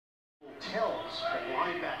tells that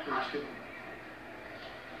linebackers can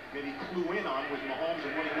maybe clue in on with Mahomes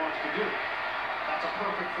and what he wants to do. That's a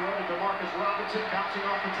perfect throw to Demarcus Robinson, bouncing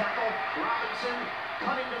off the tackle. Robinson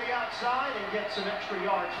cutting to the outside and gets some extra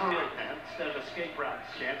yards for it instead of escape routes.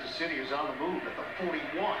 Kansas City is on the move at the 41.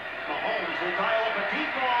 Mahomes will dial up a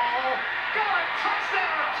deep ball. Got a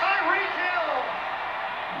touchdown, Tyreek Hill!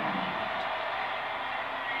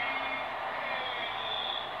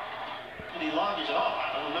 And he logged it off.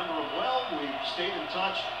 I remember him well. We stayed in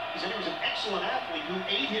touch. He said he was an excellent athlete who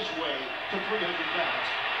ate his way to 300 pounds.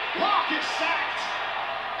 Locke is sacked.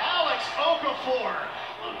 Alex Okafor.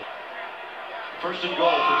 First and goal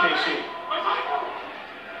for KC.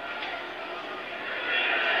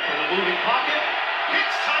 From the moving pocket,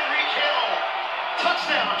 hits Tyreek Hill.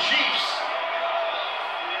 Touchdown, Chiefs.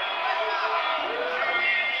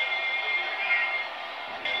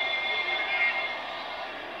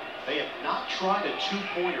 They have not tried a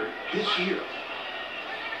two-pointer this year.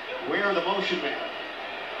 Where the motion man?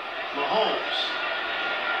 Mahomes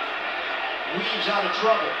weaves out of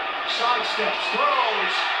trouble, sidesteps,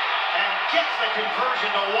 throws, and gets the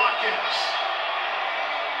conversion to Watkins.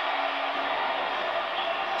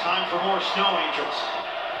 Time for more Snow Angels.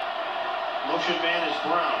 Motion man is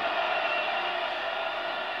Brown.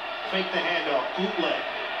 Fake the handoff, bootleg.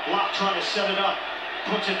 Locke trying to set it up.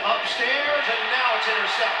 Puts it upstairs, and now it's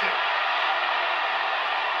intercepted.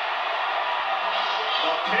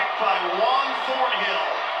 The pick by Juan Thornhill.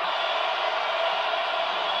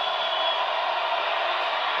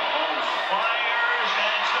 Mahomes fires, and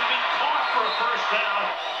it's going to be caught for a first down.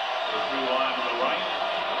 The through line to the right,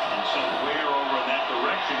 and some wear over in that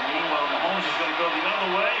direction. Meanwhile, Mahomes is going to go the other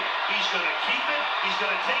way. He's going to keep it. He's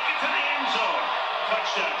going to take it to the end zone.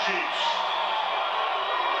 Touchdown, Chiefs.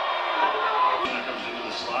 Comes into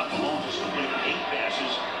the slot. Mahomes has completed 8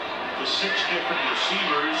 passes to 6 different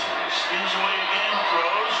receivers. Spins away again,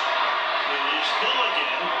 throws. It is Hill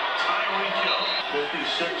again. Tyreek Hill.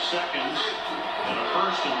 56 seconds and a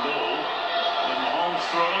first and goal. And Mahomes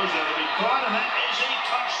throws. That'll be caught, and that is a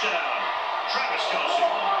touchdown. Travis Kelce.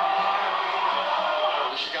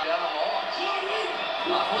 She got down on the line. Here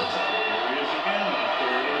he is again.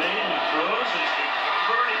 3rd and 8. He throws. He's going to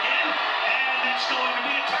convert again. And that's going to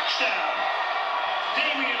be a touchdown.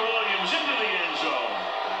 Damian Williams into the end zone.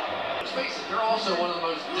 Let's face it, they're also one of the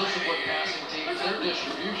most disciplined passing teams. Their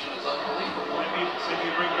distribution is unbelievable. Maybe if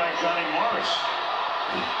you bring back Johnny Morris.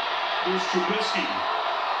 Here's Trubisky.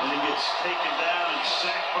 And he gets taken down and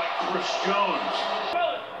sacked by Chris Jones.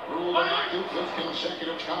 Ruled inactive 5th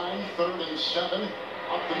consecutive time. 3rd and 7.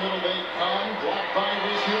 Up the middle they come. Blocked by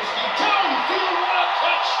Wisniewski. Downfield, what a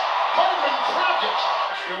catch! Hardman grabbed it.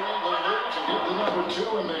 Still in the lose and get the number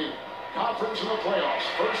 2 in the conference in the playoffs.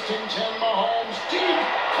 1st and 10, Mahomes deep,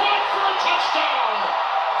 caught for a touchdown.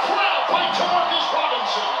 Grabbed by Demarcus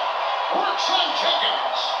Robinson. Works on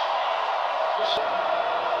Jenkins.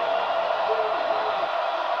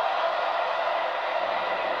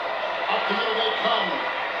 Up the middle they come,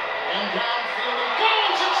 and downfield it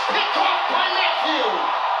goes. It's picked off by Matthew.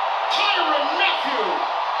 Tyrann Mathieu,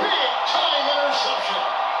 big time interception.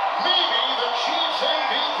 Maybe the Chiefs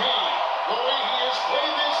MVP. The way he has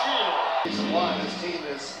played this year. Why this team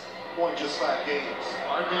has won just 5 games.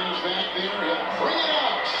 Hardman is back there. He'll bring it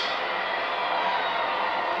out.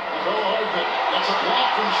 Go Hardman. Gets a block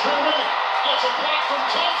from Sherman. Gets a block from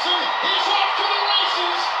Thompson. He's off to the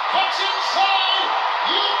races. Cuts inside.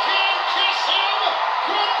 You can kiss him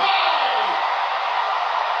goodbye.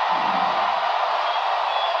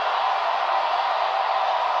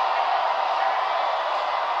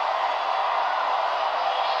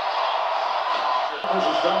 This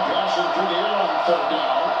is done passing through the air on 3rd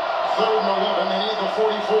down. 3rd and 11, they need the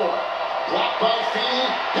 44. Blocked by Feeney.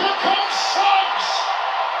 Here comes Suggs.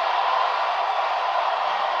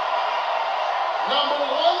 Number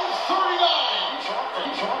 139.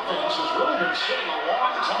 Each offense has really been sitting a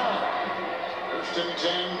long time. 1st and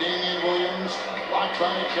 10, Damian Williams. Blocked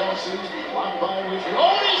by Kelce. Blocked by Wisniewski.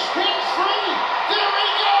 Oh, he spins free. There he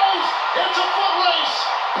goes. It's a foot race.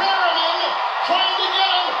 Perriman trying to get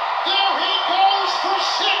him. There he goes for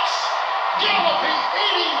 6. Galloping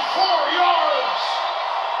 84 yards.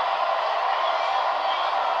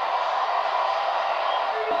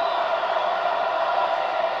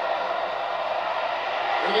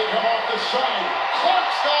 Here they come off the side.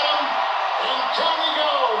 Clark's got him. And down he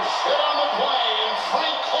goes. Hit on the play. And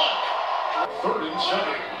Frank Clark. 3rd and 7.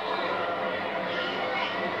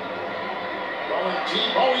 Going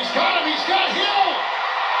deep. Oh, he's got him. He's got Hill.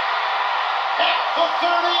 At the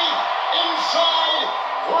 30. Inside.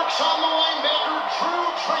 Works on the linebacker, Drew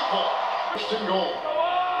Tranquill. 1st and goal.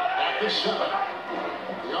 At the 7.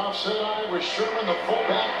 The offset eye was Sherman, the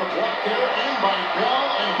fullback, the block there, in by Bell,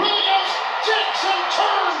 and Williams digs and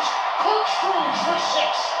turns, corkscrews for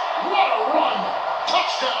 6. What a run!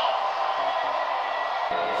 Touchdown!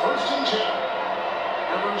 First and 10.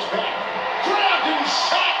 Rivers back, grabbed and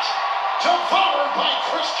sacked, devoured by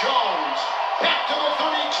Chris Jones. Back to the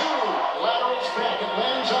 32. Laterals back, it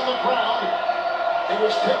lands on the ground. It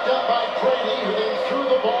was picked up by Brady, who then threw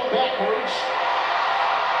the ball backwards.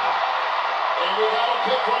 And we got a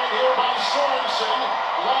pick right here by Sorensen.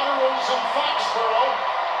 Laterals in Foxborough.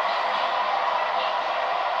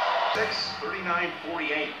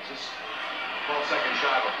 39-48. Just 12 seconds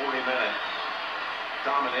shy of a 40-minute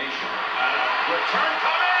domination. Return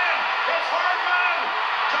coming! It's Hardman!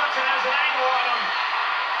 Johnson has an angle on him.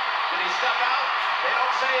 Did he step out? They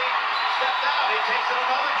don't say he stepped out. He takes it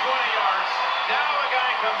another 20 yards. Now a guy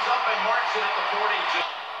comes up and marks it at the 42.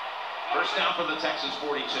 First down for the Texans,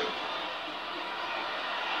 42.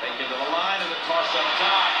 Taken to the line and the toss up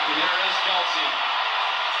top. And there is Kelsey.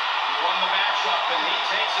 He won the matchup and he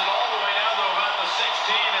takes it all the way down to about the 16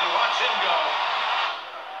 and watch him go.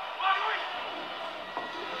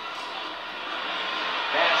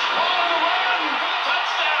 Pass caught on the run for the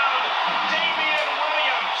touchdown. Damian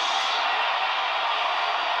Williams.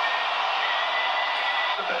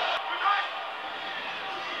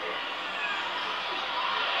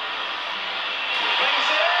 Brings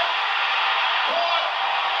it. Caught.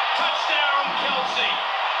 Touchdown, Kelsey.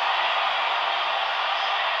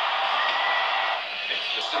 It's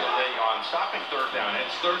just a thing on stopping third down.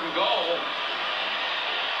 It's third and goal.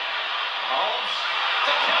 Holmes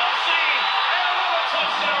to Kelsey. And another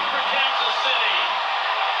touchdown for Kansas City.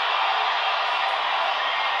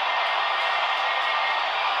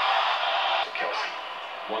 Kelsey.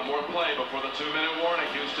 One more play before the 2-minute warning.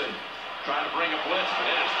 Houston trying to bring a blitz, but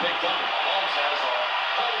it is picked up. Holmes has a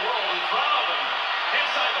whole world in front of him.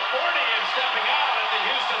 Inside the 40 and stepping out at the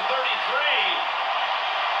Houston 33.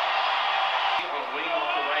 A wing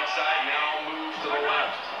off the right side, now moves to the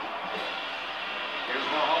left. Here's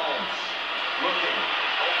Mahomes. Looking.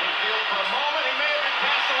 Open field for a moment. He may have been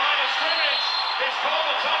past the line of scrimmage. It's called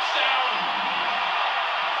a touchdown.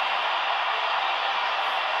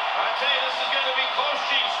 I tell you, this is going to be close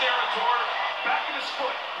Chiefs territory. Back in his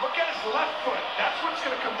foot. Look at his left foot. That's what it's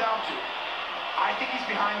going to come down to. I think he's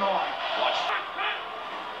behind the line. Watch.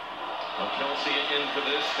 Kelsey in for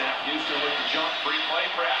this. Snap Houston with the jump. Free play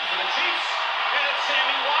perhaps for the Chiefs. And it's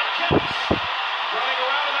Sammy Watkins running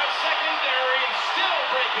around in that secondary and still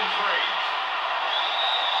breaking free.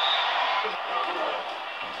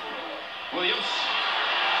 Williams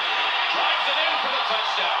drives it in for the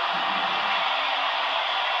touchdown.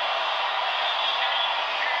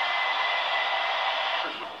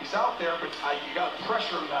 He's out there, but you got to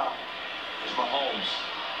pressure him now. There's Mahomes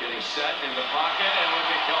getting set in the pocket, and look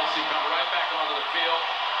at Kelsey come right back onto the field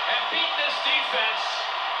and beat this defense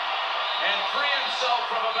and free himself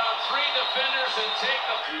from about 3 defenders and take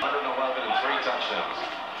the 111 and 3 touchdowns.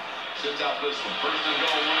 Sits out this one. First and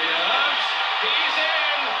goal, Williams. He's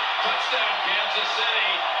in. Touchdown, Kansas City.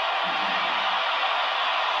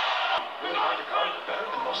 Really hard to guard, better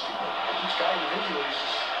than most people. Each guy individually is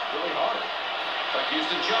just really hard. But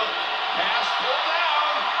Houston jump. Pass pulled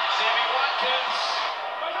down. Sammy Watkins.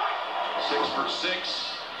 6 for 6.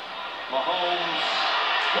 Mahomes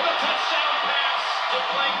with a touchdown pass to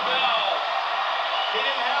Blake Bell. He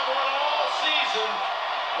didn't have one all season,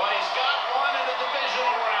 but he's got one in the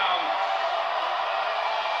divisional round.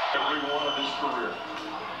 Every one of his career.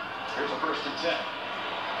 Here's a first and 10.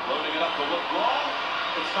 Loading it up to look long.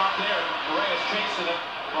 It's not there. Correa's chasing it.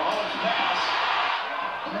 Mahomes pass.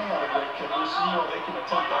 And they are great kickers. You know they can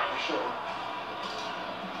attempt that for sure.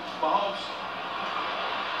 Mahomes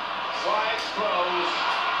slides, throws.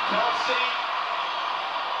 Kelsey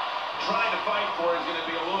trying to fight for it is going to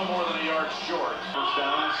be a little more than a yard short. First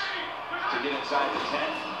downs to get inside the 10.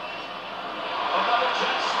 Another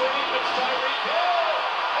jet sweep. It's Tyreek Hill.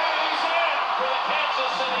 And he's in for the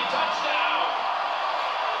Kansas City touchdown.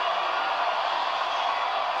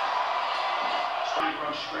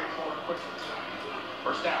 Run straight forward quickly.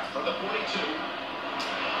 First down from the 42.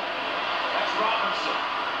 That's Robertson.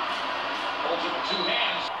 Holds it with 2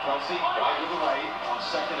 hands. Kelsey wide to the right on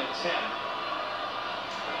 2nd and 10.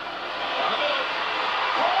 Down the middle.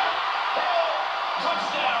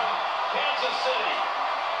 Touchdown, Kansas City.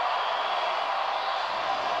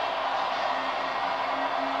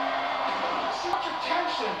 See much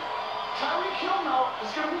attention. Tyreek Hill now is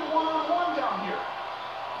going to be one-on-one down here.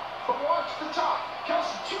 But watch the top.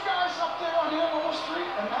 Kelsey, 2 guys up there on him, almost 3,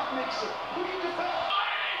 and that makes it. Who do you defend?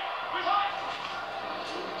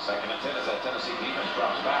 2nd and 10 as that Tennessee defense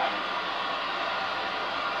drops back.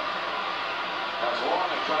 That's long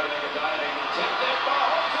and try to make a diving attempt. There,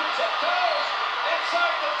 Mahomes and tiptoes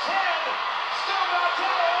inside the 10. Still not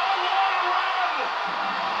down. Oh, what a run!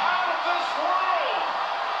 Out of this world!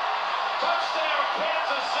 Touchdown,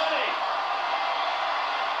 Kansas City.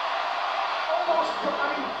 Almost, I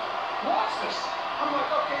mean, watch this. I'm like,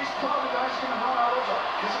 okay, he's probably the guy's going to run out over.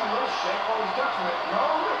 Gives him a little shake. Oh, he's done with it. No,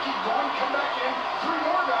 we're going to keep going. Come back in. 3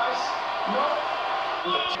 more guys. No.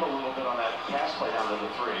 Let's go a little bit on that pass play down to the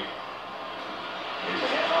 3. Here's a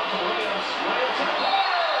handoff to Williams. Williams to the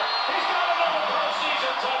corner. He's got another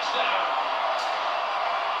postseason touchdown.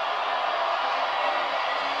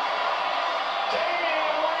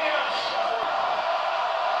 Damian Williams.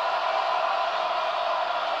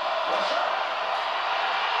 Yes, sir.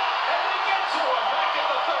 And they get to him back at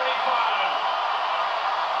the 35.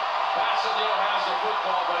 Passanio has the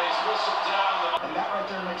football, but he's whistled down. And that right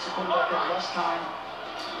there makes the quarterback have less time.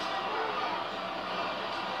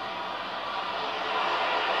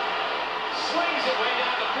 Swings it way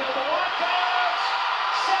down the field. The Watkins!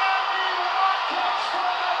 Sammy Watkins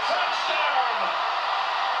for the touchdown!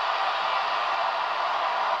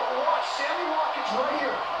 Watch Sammy Watkins right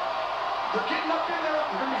here. They're getting up in there.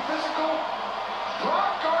 They're going to be physical.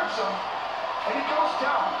 Brock guards him, and he goes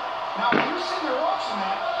down. Now, you're sitting there watching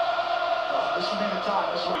that. This would be the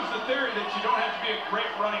time. This It's the theory that you don't have to be a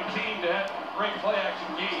great running team to have great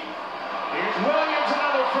play-action game. Here's Williams,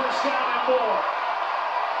 another first down and more.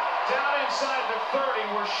 Down inside the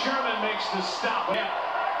 30 where Sherman makes the stop. A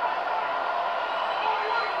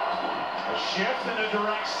shift and a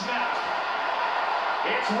direct snap.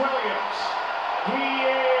 It's Williams. He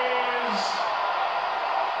is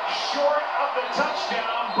short of the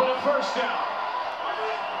touchdown, but a first down.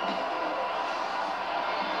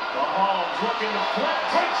 Mahomes looking to flip,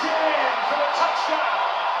 takes it in for the touchdown.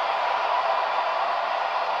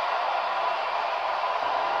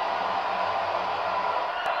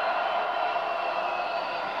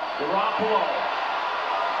 Garoppolo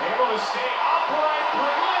able to stay upright.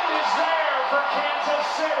 Breland is there for Kansas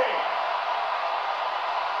City.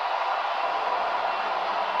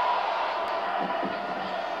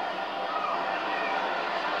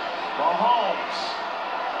 Mahomes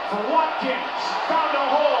for Watkins. Found a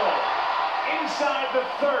hole inside the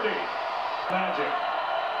 30. Magic.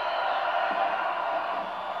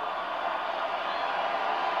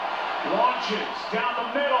 Launches down the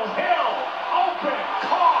middle. Hill open.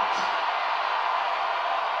 Caught.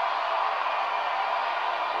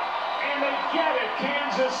 And they get it.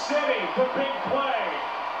 Kansas City. The big play.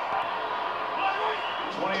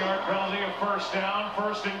 20-yard penalty, a first down.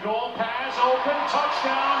 First and goal. Pass open.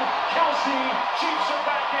 Touchdown. Kelsey. Chiefs are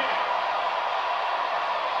back in.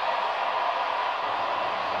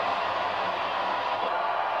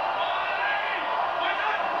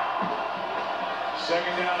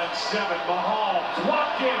 Second down and 7. Mahomes.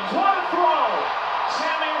 Watkins. What a throw.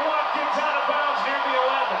 Sammy Watkins out of bounds near the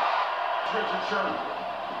 11. Richard Sherman.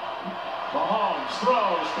 Mahomes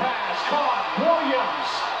throws. Pass. Caught. Williams.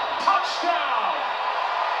 Touchdown.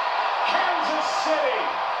 Kansas City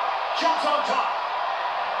jumps on top.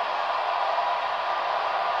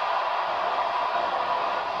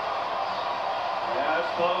 Yeah,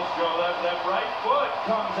 that's close, Joe. That right foot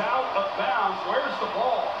comes out of bounds. Where's the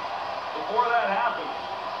ball before that happens?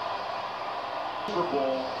 Super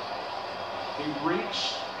Bowl. He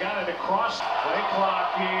reached, got it across. Play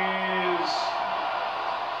clock is.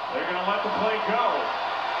 They're going to let the play go.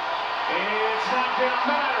 It's not going to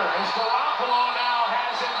matter as Garoppolo now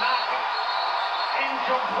has it knocked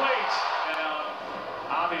incomplete. And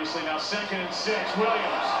obviously now 2nd and 6.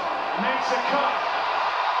 Williams makes a cut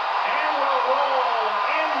and will roll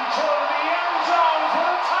into the end zone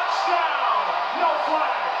for a touchdown. No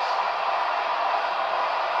flags.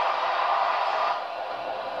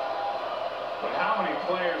 But how many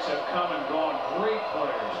players have come and gone? Great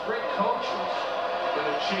players, great coaches for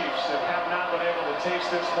the Chiefs that have not been able to taste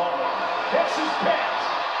this moment. This is picked.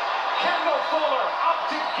 Kendall Fuller up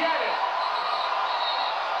to get it.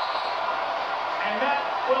 And that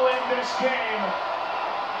will end this game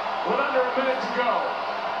with under a minute to go.